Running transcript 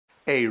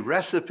a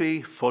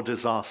recipe for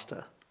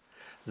disaster.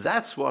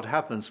 That's what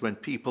happens when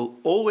people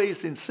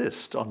always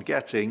insist on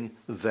getting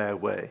their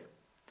way.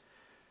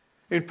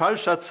 In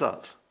Parshat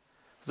Tzav,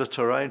 the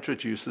Torah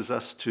introduces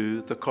us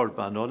to the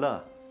Korban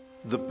Olah,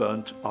 the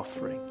burnt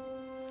offering.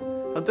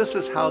 And this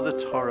is how the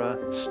Torah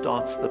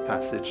starts the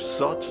passage.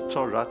 Zot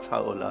Torat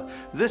HaOlah.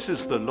 This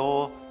is the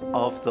law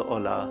of the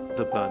Olah,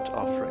 the burnt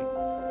offering.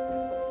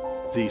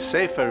 The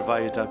Sefer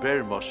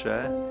Vayedaber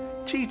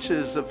Moshe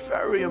teaches a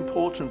very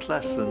important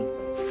lesson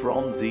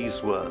from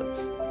these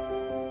words.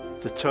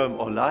 The term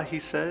Olah, he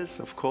says,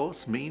 of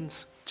course,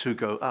 means to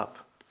go up.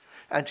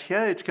 And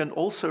here it can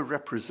also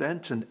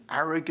represent an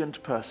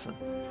arrogant person.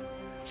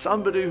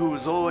 Somebody who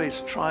is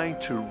always trying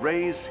to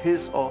raise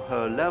his or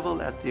her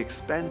level at the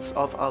expense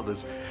of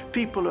others.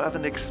 People who have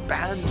an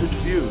expanded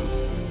view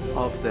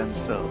of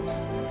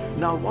themselves.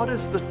 Now, what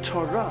is the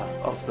Torah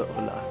of the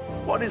Olah?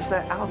 What is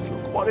their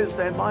outlook? What is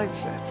their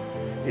mindset?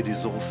 It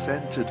is all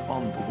centered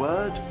on the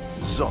word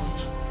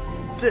Zot.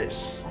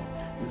 This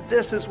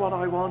is what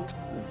I want.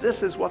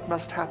 This is what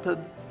must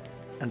happen.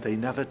 And they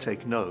never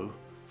take no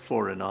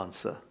for an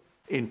answer.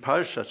 In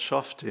Parshat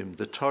Shoftim,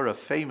 the Torah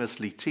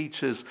famously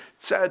teaches,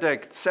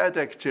 Tzedek,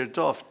 Tzedek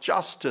Tirdof,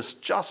 justice,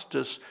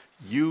 justice,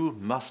 you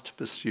must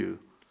pursue.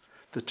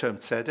 The term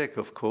Tzedek,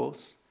 of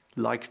course,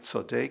 like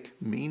Tzodek,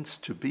 means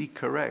to be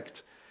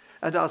correct.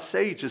 And our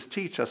sages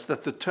teach us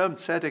that the term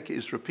Tzedek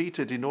is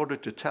repeated in order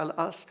to tell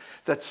us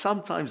that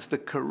sometimes the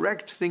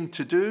correct thing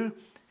to do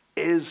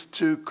is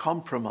to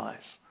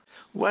compromise.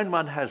 When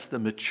one has the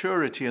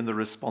maturity and the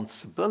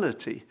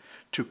responsibility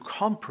to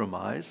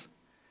compromise,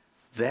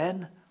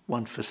 then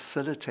one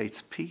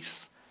facilitates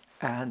peace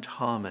and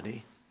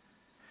harmony.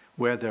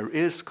 Where there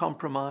is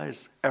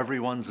compromise,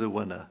 everyone's a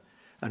winner.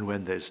 And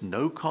when there's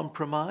no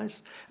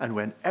compromise, and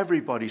when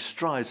everybody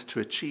strives to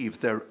achieve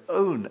their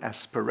own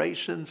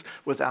aspirations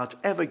without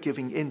ever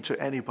giving in to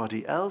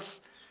anybody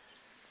else,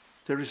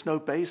 there is no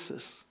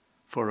basis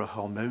for a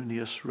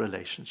harmonious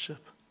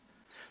relationship.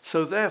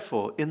 So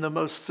therefore, in the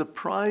most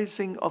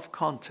surprising of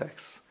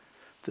contexts,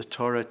 the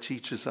Torah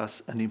teaches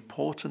us an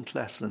important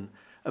lesson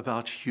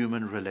about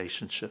human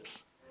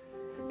relationships.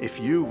 If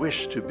you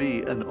wish to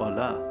be an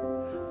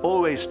Olah,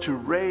 always to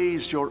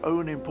raise your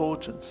own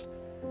importance,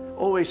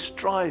 always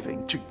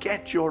striving to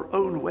get your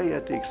own way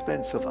at the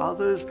expense of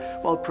others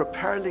while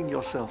propelling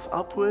yourself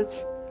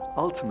upwards,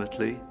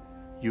 ultimately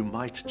you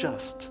might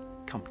just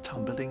come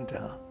tumbling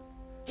down.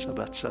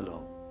 Shabbat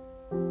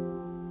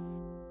Shalom.